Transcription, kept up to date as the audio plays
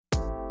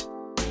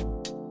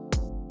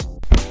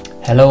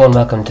Hello and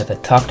welcome to the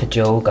Talk to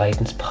Joe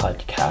Guidance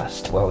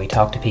podcast, where we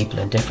talk to people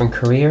in different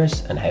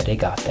careers and how they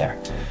got there.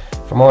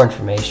 For more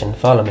information,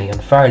 follow me on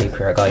Farley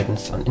Career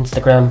Guidance on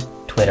Instagram,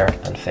 Twitter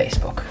and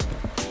Facebook.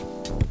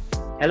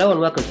 Hello and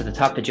welcome to the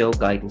Talk to Joe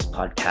Guidance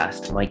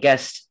podcast. My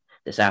guest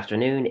this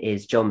afternoon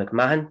is Joe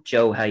McMahon.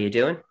 Joe, how you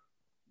doing?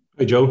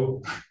 Hi,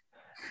 Joe.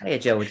 Hiya,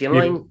 Joe. Would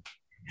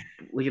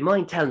you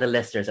mind telling the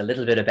listeners a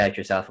little bit about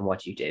yourself and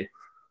what you do?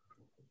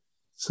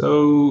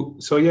 So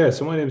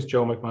my name is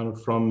Joe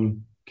McMahon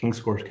from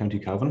Kingscourt, County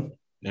Cavan.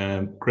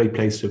 Great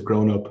place to have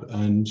grown up,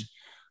 and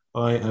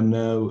I am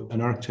now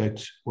an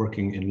architect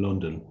working in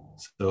London.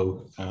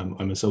 So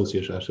I'm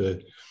associate at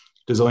a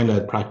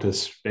design-led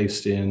practice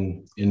based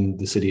in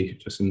the city,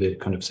 just in the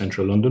kind of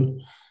central London.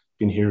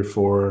 Been here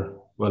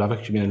I've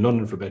actually been in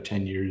London for about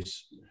 10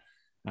 years,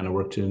 and I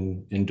worked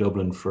in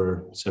Dublin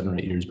for 7 or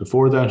 8 years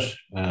before that,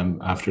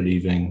 after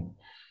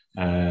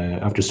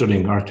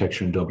studying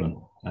architecture in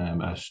Dublin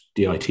at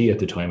DIT at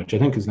the time, which I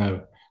think is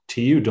now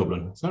TU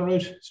Dublin. Is that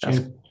right?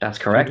 That's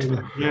correct.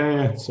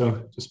 Yeah.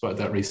 So just spotted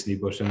that recently,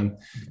 but so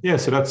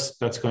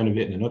that's kind of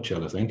it in a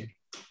nutshell, I think.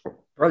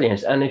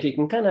 Brilliant. And if you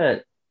can kind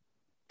of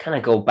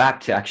go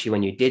back to actually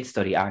when you did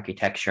study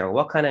architecture,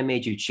 what kind of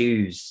made you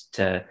choose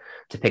to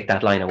pick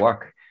that line of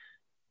work?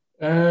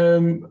 I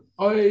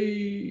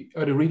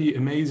had a really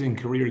amazing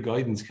career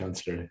guidance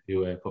counselor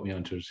who put me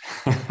onto it.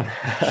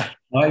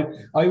 I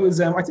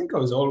think I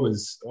was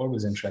always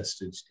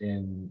interested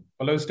in.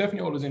 Well, I was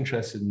definitely always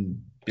interested in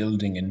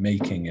building and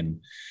making and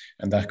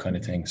that kind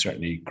of thing.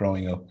 Certainly,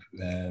 growing up,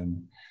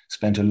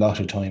 spent a lot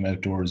of time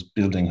outdoors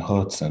building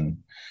huts and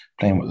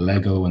playing with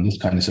Lego and this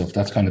kind of stuff.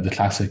 That's kind of the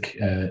classic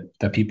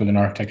that people in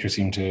architecture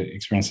seem to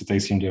experience, that they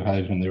seem to have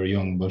had when they were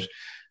young. But I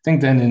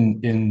think then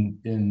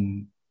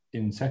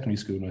in secondary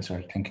school, when I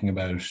started thinking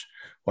about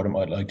what I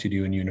might like to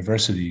do in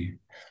university,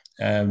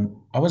 I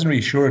wasn't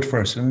really sure at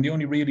first. And the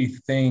only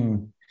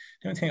thing,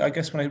 I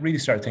guess, when I really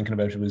started thinking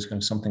about it was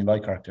kind of something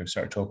like architecture. I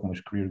started talking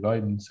with career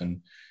guidance and,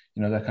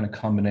 that kind of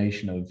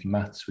combination of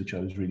maths, which I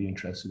was really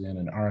interested in,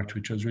 and art,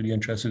 which I was really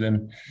interested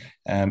in.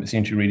 It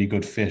seemed to be a really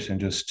good fit, and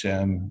just,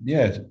 and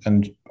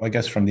I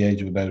guess from the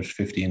age of about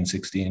 15,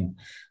 16,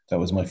 that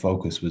was my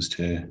focus, was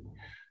to,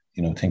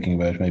 thinking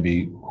about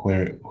maybe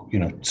where,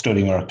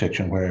 studying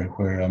architecture and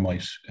where I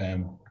might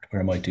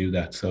do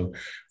that. So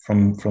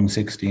from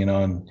 16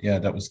 on,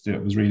 that was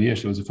really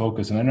it. It was a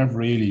focus, and I never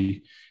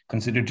really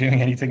considered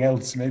doing anything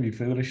else, maybe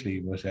foolishly,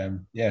 but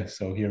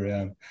so here I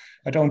am.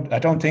 I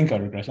don't think I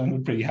regret.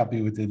 I'm pretty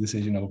happy with the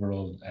decision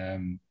overall.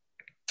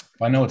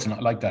 I know it's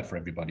not like that for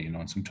everybody,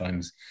 and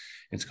sometimes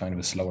it's kind of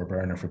a slower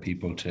burner for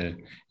people to,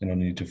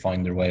 need to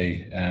find their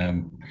way,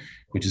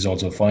 which is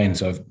also fine.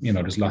 So,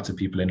 there's lots of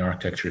people in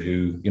architecture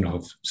who,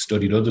 have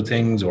studied other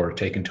things or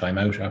taken time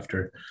out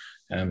after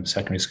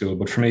secondary school.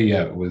 But for me,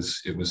 it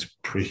was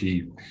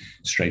pretty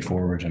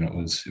straightforward, and it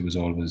was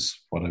always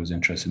what I was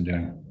interested in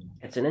doing.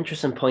 It's an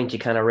interesting point you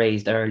kind of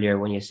raised earlier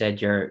when you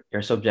said your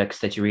subjects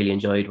that you really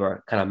enjoyed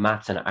were kind of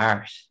maths and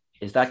art.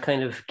 Is that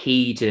kind of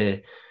key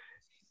to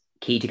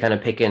kind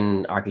of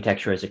picking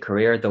architecture as a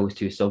career, those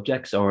two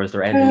subjects, or is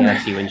there anything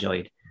else you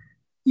enjoyed?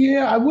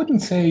 Yeah, I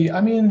wouldn't say.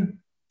 I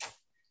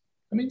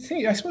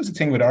suppose the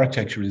thing with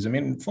architecture is,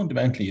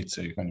 fundamentally, it's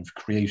a kind of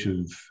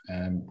creative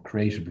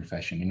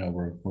profession.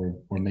 We're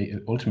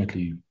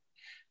ultimately,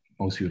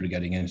 most people are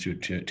getting into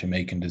it to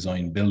make and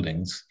design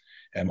buildings,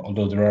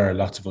 although there are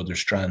lots of other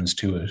strands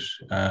to it.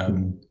 I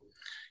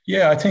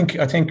think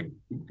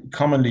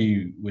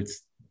commonly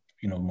with,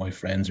 my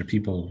friends or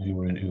people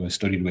who I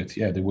studied with,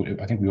 I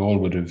think we all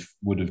would have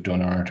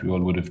done art. We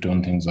all would have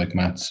done things like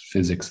maths,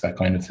 physics, that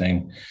kind of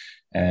thing.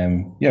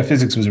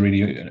 Physics was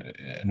really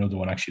another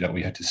one actually that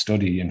we had to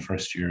study in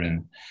first year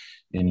in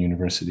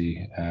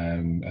university,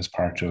 as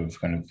part of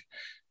kind of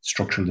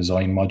structural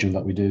design module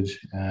that we did.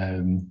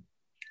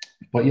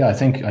 I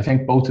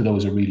think both of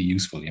those are really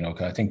useful.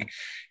 I think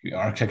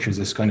architecture is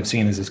this kind of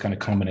seen as this kind of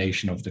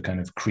combination of the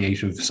kind of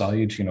creative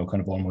side, kind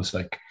of almost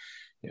like,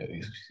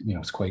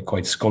 it's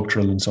quite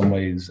sculptural in some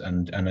ways,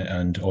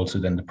 and also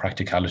then the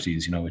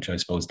practicalities, which I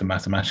suppose the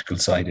mathematical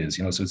side is,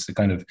 so it's the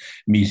kind of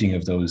meeting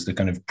of those, the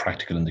kind of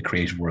practical and the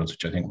creative worlds,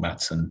 which I think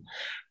maths and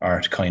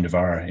art kind of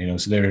are,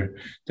 so they're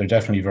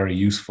definitely very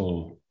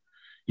useful,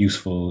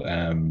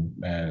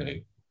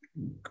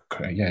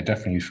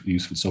 definitely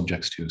useful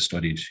subjects to have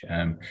studied.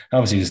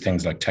 Obviously, there's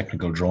things like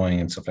technical drawing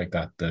and stuff like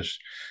that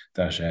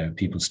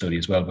people study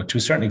as well. But to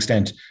a certain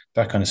extent,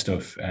 that kind of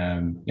stuff,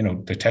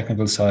 the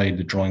technical side,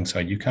 the drawing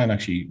side, you can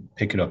actually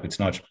pick it up. It's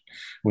not, I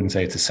wouldn't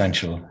say it's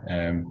essential.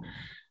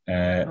 Okay.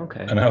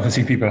 And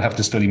obviously, people have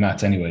to study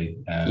maths anyway.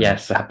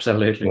 Yes,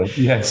 absolutely.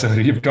 So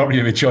you probably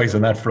have a choice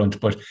on that front.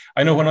 But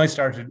I know when I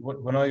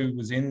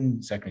was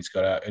in secondary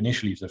school,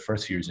 initially for the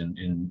first years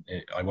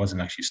I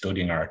wasn't actually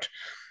studying art.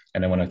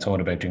 And then when I thought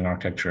about doing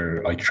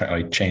architecture,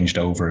 I changed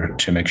over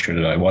to make sure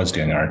that I was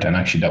doing art. And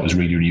actually that was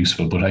really, really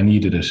useful. But I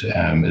needed it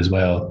as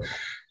well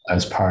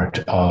as part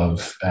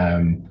of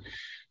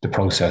the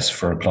process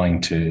for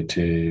applying to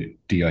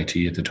DIT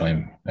at the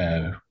time.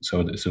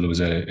 So there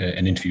was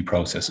an interview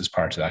process as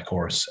part of that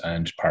course,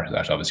 and part of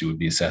that obviously would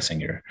be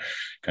assessing your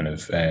kind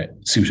of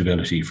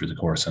suitability for the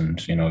course. And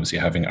obviously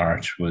having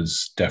art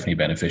was definitely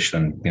beneficial,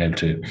 and being able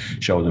to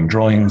show them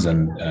drawings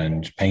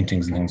and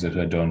paintings and things that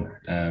I'd done.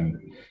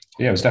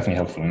 Yeah, it was definitely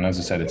helpful. And as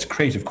I said, it's a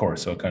creative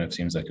course, so it kind of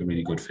seems like a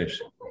really good fit.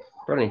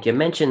 Brilliant. You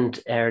mentioned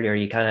earlier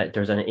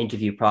there's an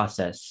interview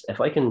process.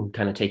 If I can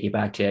kind of take you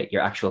back to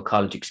your actual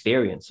college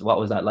experience, what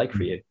was that like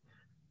for you?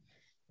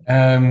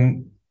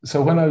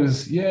 So when I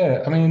was,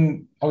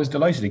 I was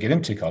delighted to get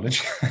into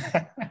college.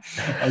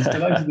 I was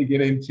delighted to get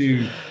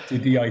into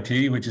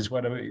DIT, which is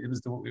it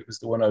was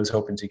the one I was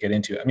hoping to get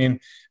into. I mean,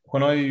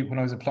 when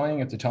I was applying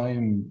at the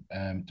time,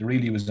 there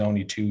really was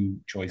only two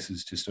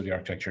choices to study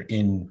architecture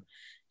in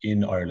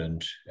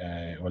Ireland,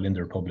 well, in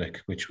the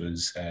Republic, which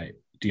was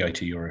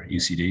DIT or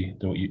UCD.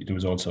 There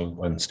was also,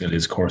 and still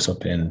is, course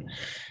up in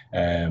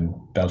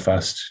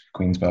Belfast,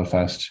 Queen's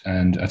Belfast,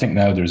 and I think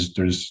now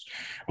there's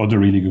other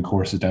really good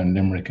courses down in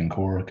Limerick and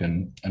Cork,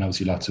 and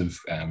obviously lots of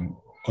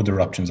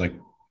other options like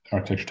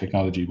architecture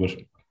technology. But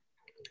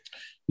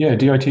yeah,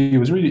 DIT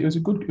was a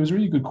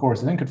really good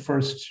course. I think at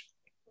first,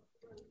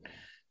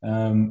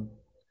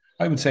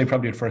 I would say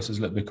probably at first I was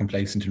a little bit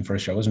complacent in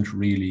first year. I wasn't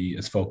really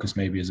as focused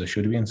maybe as I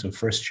should have been. So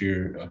first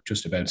year, I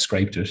just about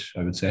scraped it,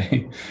 I would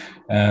say.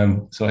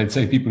 So I'd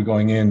say people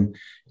going in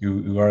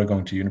who are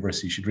going to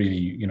university should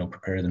really,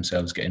 prepare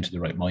themselves, get into the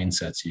right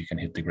mindset so you can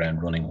hit the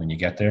ground running when you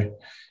get there.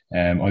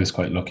 I was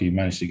quite lucky,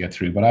 managed to get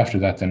through. But after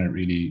that, then it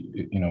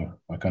really,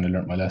 I kind of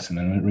learned my lesson,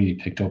 and it really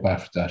picked up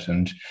after that.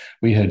 And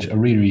I really,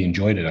 really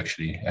enjoyed it,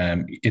 actually.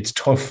 It's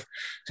tough.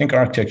 I think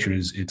architecture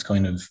it's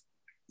kind of,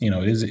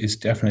 it's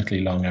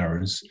definitely long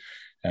hours.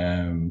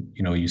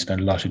 You spend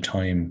a lot of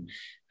time,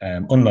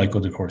 unlike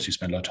other courses, you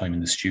spend a lot of time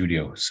in the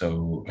studio.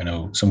 So,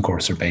 some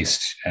courses are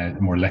based,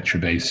 more lecture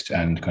based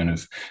and kind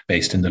of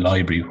based in the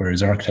library,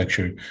 whereas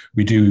architecture,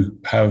 we do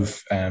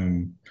have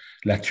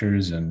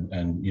lectures and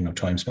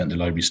time spent in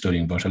the library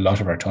studying, but a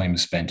lot of our time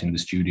is spent in the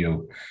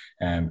studio,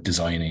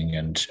 designing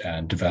and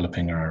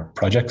developing our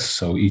projects.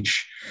 So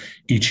each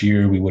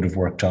year we would have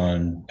worked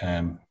on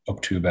up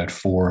to about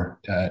 4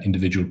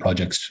 individual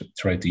projects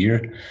throughout the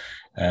year.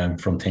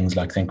 From things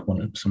like, I think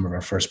some of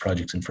our first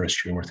projects in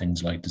first year were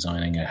things like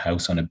designing a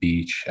house on a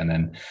beach, and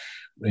then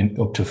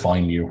up to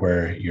final year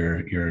where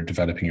you're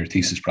developing your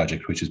thesis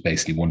project, which is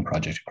basically one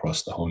project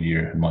across the whole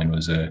year. And mine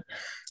was a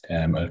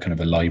kind of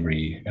a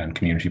library and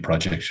community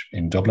project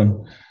in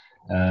Dublin.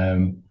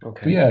 Okay.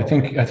 But yeah, I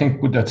think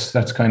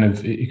that's kind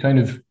of it. Kind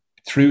of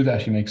through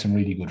that, you make some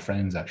really good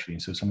friends, actually.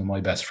 So some of my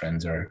best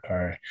friends are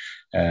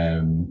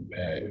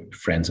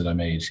friends that I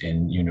made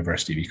in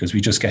university, because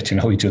we just get to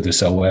know each other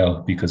so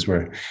well, because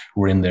we're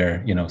in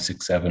there,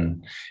 6,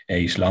 7,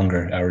 8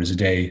 longer hours a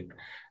day,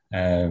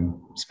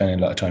 spending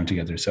a lot of time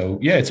together. So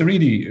yeah, it was a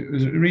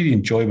really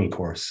enjoyable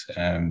course,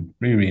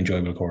 really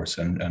enjoyable course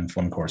and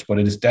fun course. But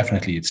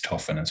it's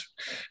tough,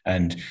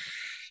 and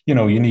you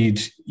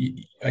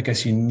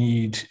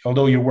need,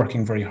 although you're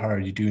working very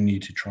hard, you do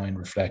need to try and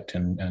reflect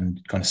and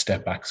kind of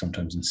step back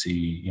sometimes and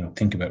see,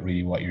 think about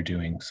really what you're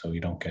doing, so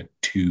you don't get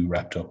too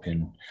wrapped up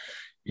in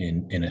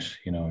it,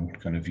 and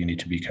kind of, you need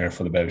to be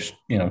careful about,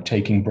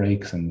 taking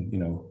breaks and,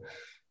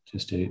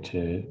 just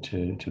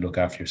to look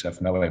after yourself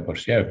in that way.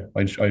 But yeah,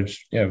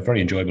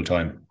 very enjoyable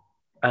time.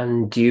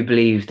 And do you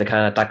believe the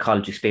kind of that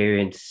college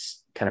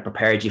experience kind of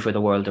prepared you for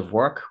the world of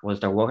work? Was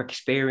there work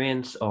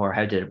experience, or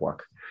how did it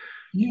work?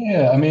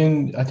 Yeah, I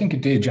mean, I think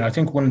it did. I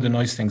think one of the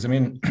nice things, I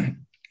mean,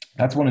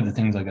 that's one of the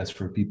things, I guess,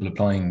 for people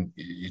applying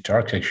to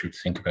architecture to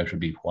think about would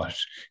be what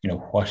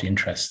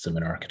interests them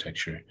in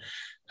architecture,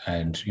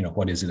 and,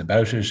 what is it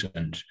about it,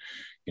 and,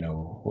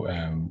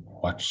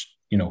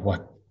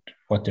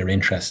 what their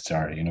interests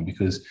are,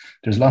 because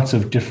there's lots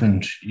of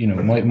different,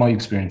 my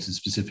experience is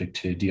specific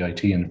to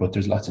DIT, but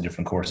there's lots of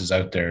different courses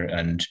out there,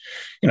 and,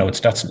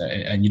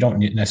 and you don't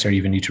necessarily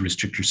even need to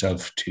restrict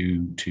yourself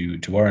to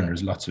Ireland.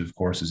 There's lots of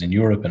courses in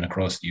Europe and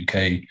across the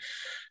UK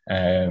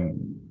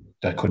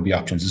that could be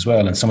options as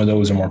well. And some of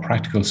those are more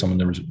practical, some of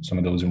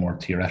those are more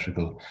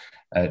theoretical.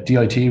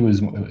 DIT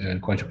was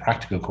quite a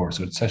practical course,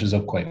 so it set us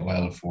up quite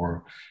well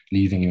for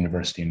leaving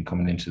university and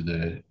coming into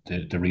the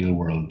real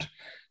world.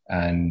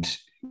 And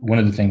one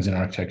of the things in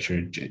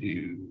architecture,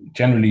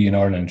 generally in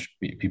Ireland,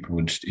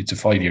 it's a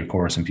 5-year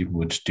course, and people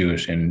would do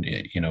it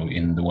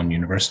in the one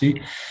university.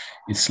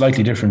 It's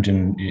slightly different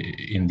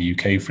in the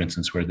UK, for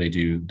instance, where they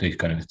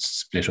kind of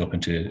split up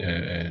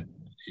into,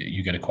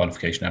 you get a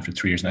qualification after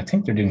 3 years. And I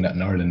think they're doing that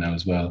in Ireland now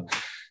as well.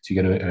 So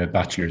you get a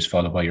bachelor's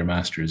followed by your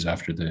master's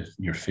after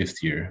your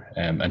 5th year.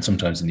 And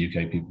sometimes in the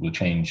UK, people will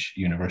change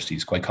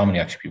universities. Quite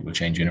commonly, actually, people will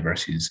change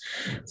universities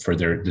for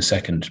the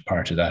second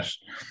part of that.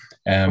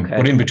 Okay.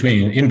 But in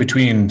between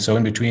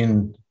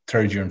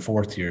 3rd year and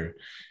 4th year,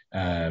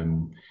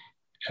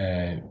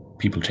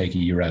 people take a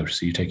year out.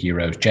 So you take a year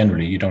out.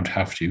 Generally, you don't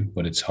have to,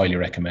 but it's highly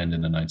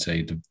recommended. And I'd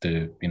say the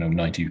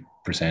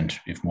 90%,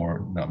 if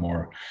more, not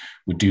more,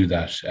 would do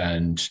that.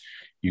 And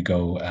you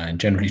go and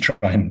generally try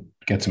and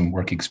get some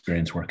work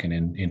experience working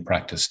in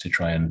practice to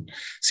try and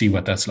see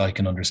what that's like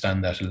and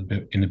understand that a little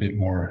bit in a bit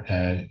more.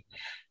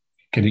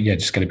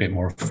 Just get a bit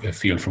more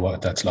feel for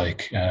what that's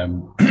like.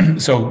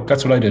 So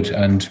that's what I did,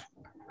 and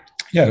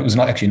yeah, it was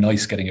not actually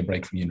nice getting a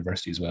break from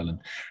university as well and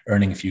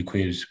earning a few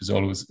quid.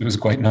 It was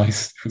quite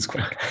nice. It was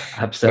quite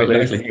Absolutely.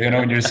 quite nice.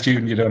 When you're a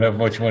student, you don't have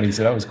much money,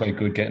 so that was quite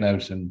good getting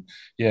out and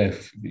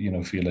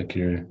feel like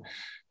you're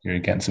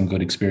getting some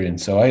good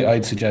experience. So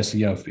I'd suggest,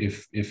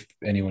 if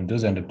anyone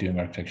does end up doing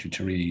architecture,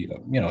 to really,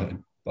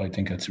 I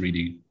think that's a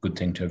really good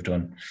thing to have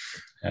done.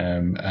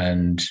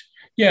 And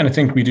I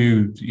think we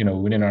do,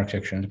 within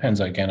architecture, and it depends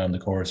again on the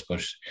course,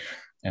 but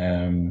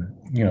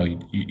you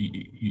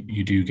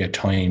do get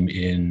time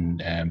in,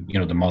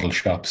 the model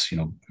shops,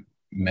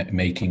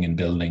 making and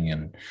building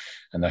and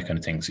that kind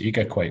of thing. So you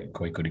get quite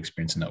good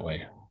experience in that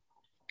way.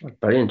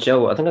 Brilliant,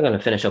 Joe. I think I'm going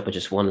to finish up with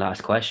just one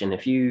last question.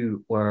 If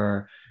you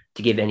were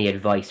to give any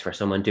advice for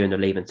someone doing their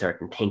Leaving Cert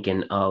and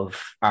thinking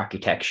of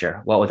architecture,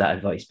 what would that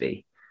advice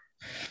be?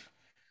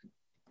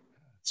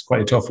 It's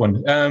quite a tough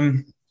one.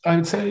 I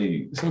would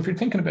say, so if you're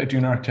thinking about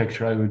doing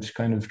architecture, I would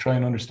kind of try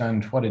and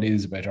understand what it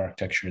is about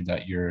architecture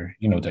that you're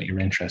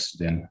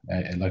interested in.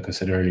 Like I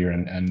said earlier,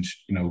 and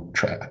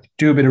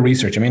do a bit of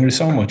research. I mean, there's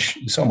so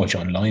much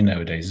online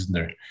nowadays, isn't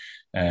there?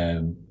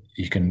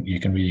 You can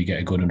really get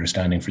a good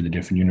understanding for the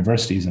different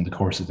universities and the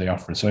courses they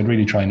offer. So I'd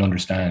really try and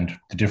understand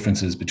the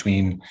differences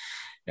between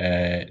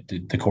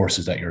the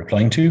courses that you're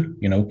applying to,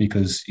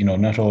 because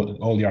not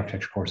all the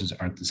architecture courses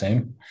aren't the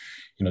same.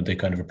 They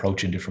kind of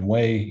approach in a different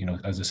way.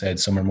 As I said,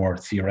 some are more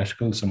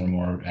theoretical, some are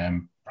more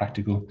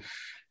practical,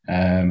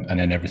 and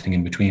then everything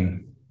in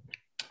between.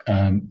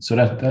 So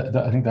that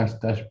I think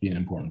that'd be an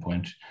important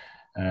point.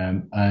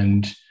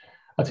 And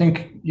I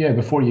think,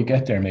 before you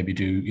get there, maybe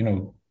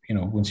do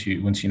once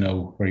you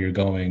know where you're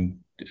going,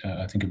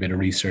 I think a bit of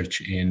research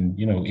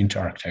into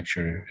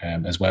architecture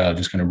as well.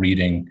 Just kind of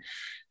reading,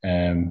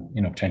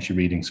 potentially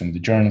reading some of the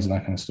journals and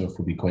that kind of stuff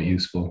would be quite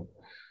useful.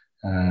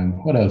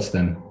 What else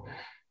then?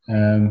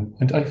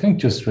 And I think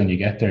just when you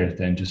get there,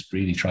 then just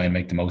really try and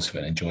make the most of it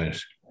and enjoy it.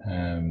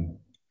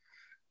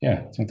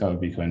 I think that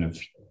would be kind of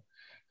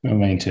my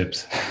main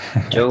tips.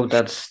 Joe,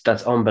 that's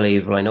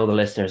unbelievable. I know the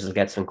listeners will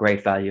get some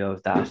great value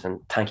of that,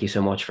 and thank you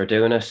so much for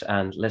doing it.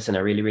 And listen, I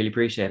really, really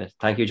appreciate it.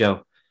 Thank you,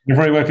 Joe. You're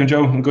very welcome,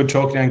 Joe, and good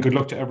talking, and good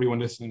luck to everyone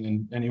listening,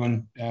 and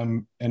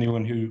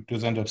anyone who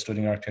does end up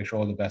studying architecture.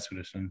 All the best with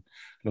it, and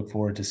look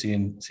forward to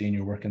seeing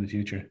your work in the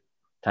future.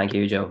 Thank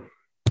you, Joe.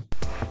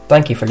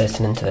 Thank you for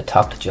listening to the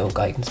Talk to Joe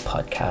Guidance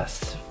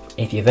podcast.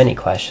 If you have any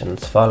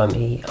questions, follow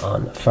me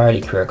on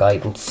Farley Career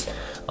Guidance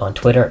on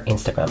Twitter,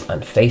 Instagram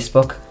and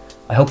Facebook.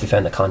 I hope you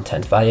found the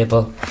content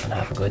valuable, and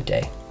have a good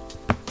day.